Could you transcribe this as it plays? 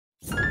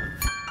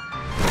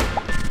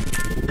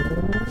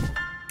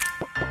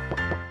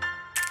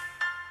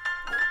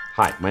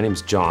Hi, my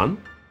name's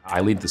John.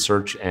 I lead the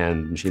search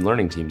and machine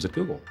learning teams at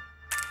Google.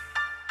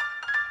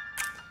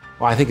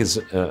 Well, I think it's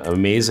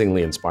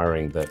amazingly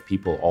inspiring that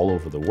people all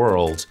over the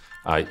world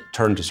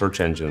turn to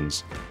search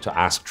engines to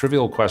ask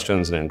trivial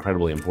questions and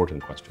incredibly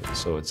important questions.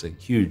 So it's a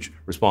huge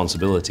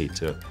responsibility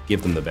to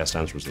give them the best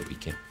answers that we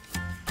can.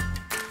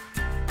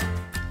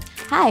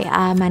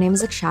 Hi, my name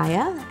is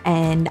Akshaya,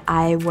 and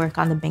I work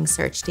on the Bing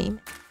search team.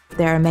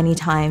 There are many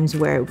times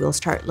where we'll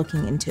start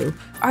looking into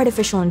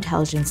artificial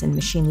intelligence and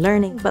machine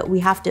learning, but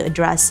we have to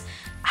address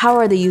how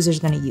are the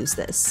users going to use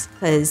this?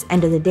 Because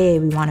end of the day,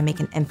 we want to make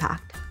an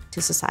impact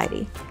to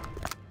society.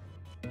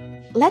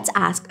 Let's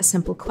ask a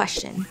simple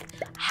question.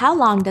 How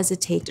long does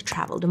it take to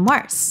travel to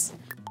Mars?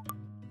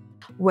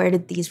 Where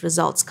did these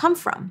results come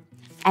from?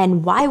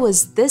 And why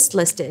was this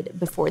listed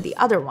before the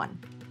other one?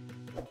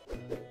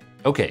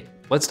 Okay,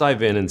 let's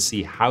dive in and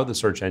see how the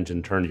search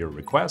engine turned your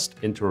request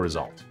into a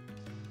result.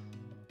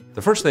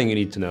 The first thing you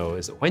need to know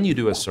is that when you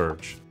do a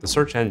search, the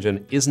search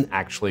engine isn't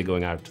actually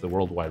going out to the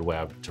World Wide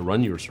Web to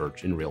run your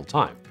search in real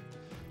time.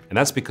 And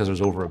that's because there's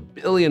over 1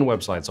 billion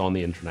websites on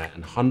the internet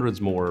and hundreds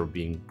more are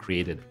being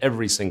created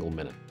every single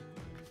minute.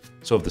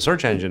 So if the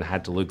search engine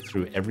had to look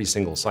through every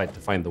single site to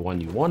find the one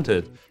you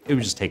wanted, it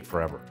would just take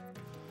forever.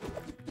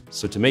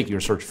 So to make your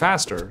search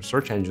faster,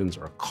 search engines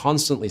are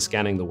constantly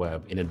scanning the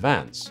web in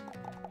advance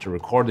to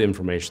record the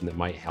information that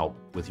might help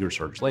with your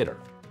search later.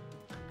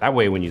 That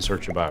way, when you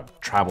search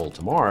about travel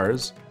to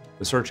Mars,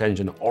 the search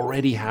engine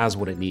already has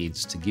what it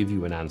needs to give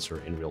you an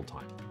answer in real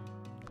time.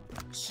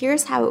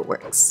 Here's how it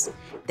works.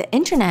 The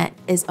internet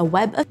is a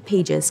web of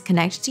pages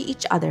connected to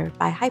each other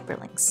by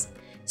hyperlinks.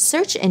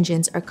 Search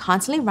engines are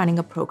constantly running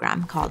a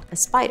program called a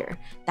spider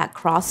that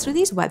crawls through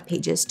these web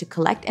pages to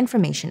collect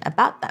information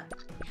about them.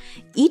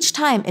 Each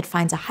time it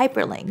finds a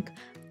hyperlink,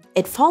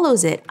 it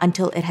follows it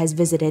until it has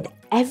visited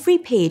every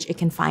page it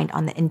can find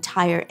on the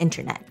entire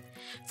internet.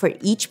 For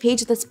each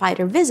page the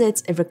spider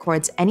visits, it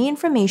records any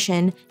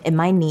information it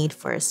might need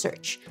for a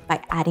search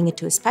by adding it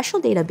to a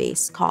special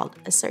database called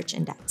a search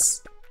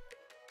index.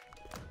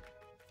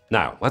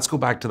 Now, let's go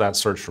back to that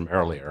search from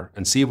earlier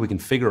and see if we can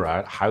figure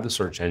out how the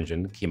search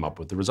engine came up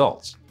with the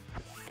results.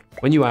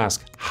 When you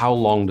ask, how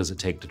long does it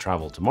take to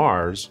travel to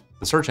Mars,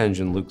 the search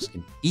engine looks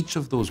in each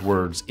of those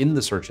words in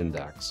the search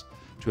index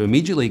to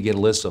immediately get a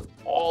list of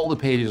all the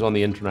pages on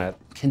the internet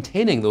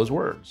containing those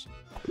words.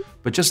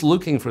 But just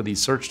looking for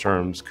these search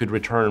terms could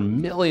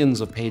return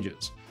millions of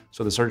pages,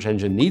 so the search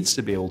engine needs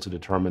to be able to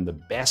determine the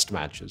best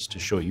matches to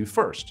show you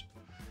first.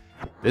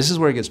 This is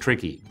where it gets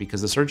tricky,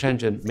 because the search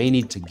engine may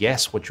need to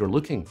guess what you're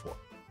looking for.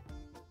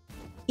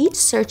 Each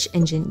search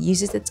engine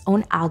uses its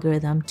own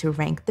algorithm to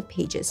rank the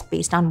pages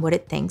based on what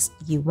it thinks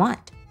you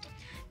want.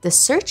 The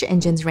search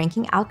engine's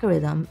ranking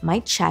algorithm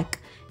might check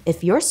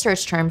if your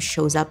search term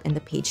shows up in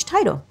the page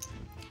title.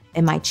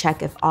 It might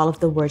check if all of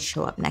the words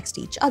show up next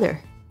to each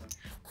other,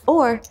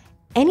 or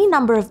any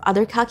number of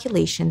other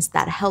calculations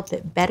that help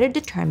it better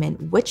determine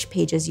which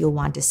pages you'll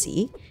want to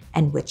see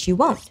and which you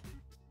won't.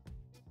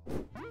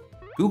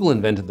 Google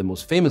invented the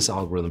most famous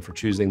algorithm for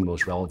choosing the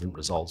most relevant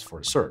results for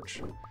a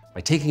search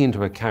by taking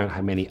into account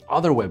how many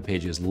other web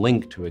pages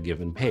link to a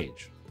given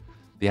page.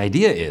 The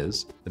idea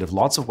is that if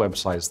lots of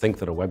websites think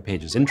that a web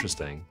page is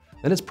interesting,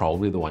 then it's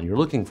probably the one you're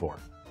looking for.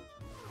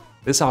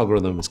 This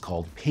algorithm is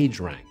called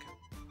PageRank,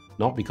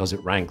 not because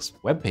it ranks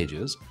web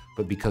pages,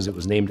 but because it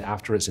was named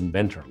after its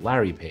inventor,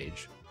 Larry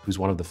Page, who's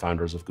one of the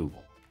founders of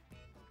Google.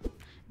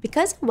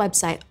 Because a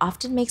website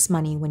often makes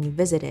money when you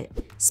visit it,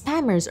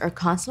 spammers are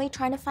constantly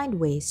trying to find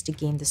ways to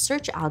game the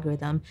search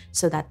algorithm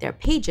so that their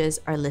pages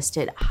are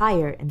listed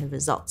higher in the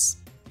results.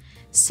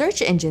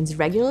 Search engines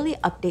regularly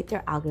update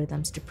their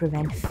algorithms to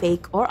prevent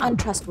fake or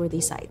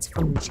untrustworthy sites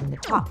from reaching the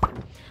top.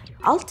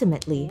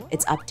 Ultimately,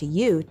 it's up to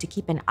you to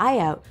keep an eye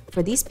out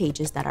for these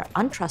pages that are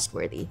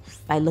untrustworthy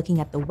by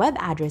looking at the web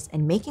address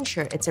and making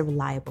sure it's a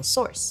reliable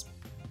source.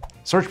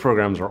 Search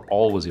programs are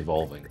always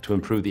evolving to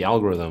improve the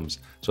algorithms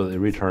so that they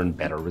return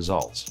better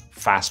results,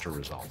 faster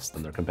results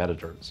than their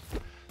competitors.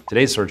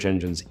 Today's search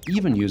engines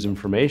even use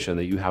information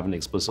that you haven't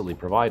explicitly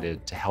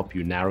provided to help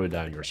you narrow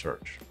down your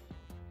search.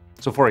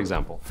 So for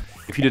example,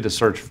 if you did a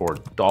search for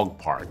dog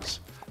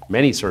parks,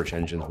 many search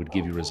engines would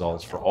give you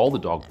results for all the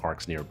dog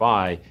parks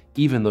nearby,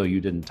 even though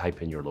you didn't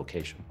type in your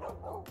location.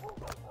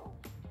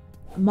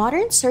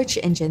 Modern search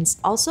engines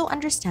also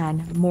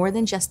understand more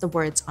than just the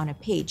words on a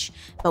page,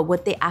 but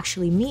what they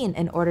actually mean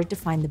in order to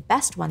find the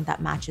best one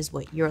that matches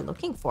what you're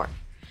looking for.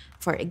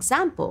 For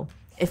example,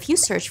 if you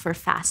search for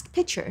fast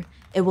picture,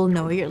 it will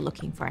know you're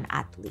looking for an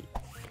athlete.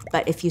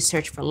 But if you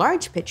search for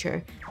large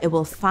picture, it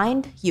will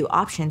find you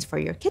options for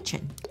your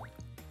kitchen.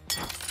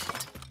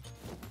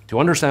 To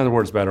understand the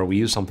words better, we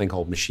use something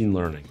called machine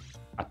learning,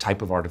 a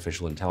type of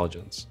artificial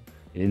intelligence.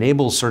 It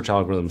enables search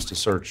algorithms to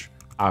search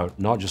out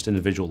not just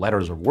individual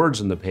letters or words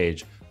in the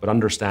page, but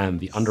understand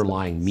the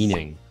underlying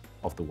meaning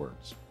of the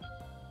words.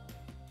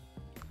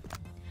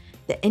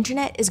 The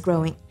internet is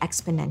growing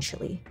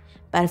exponentially,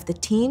 but if the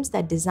teams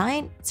that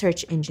design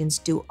search engines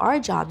do our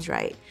jobs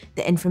right,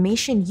 the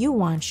information you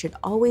want should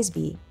always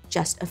be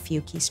just a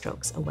few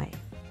keystrokes away.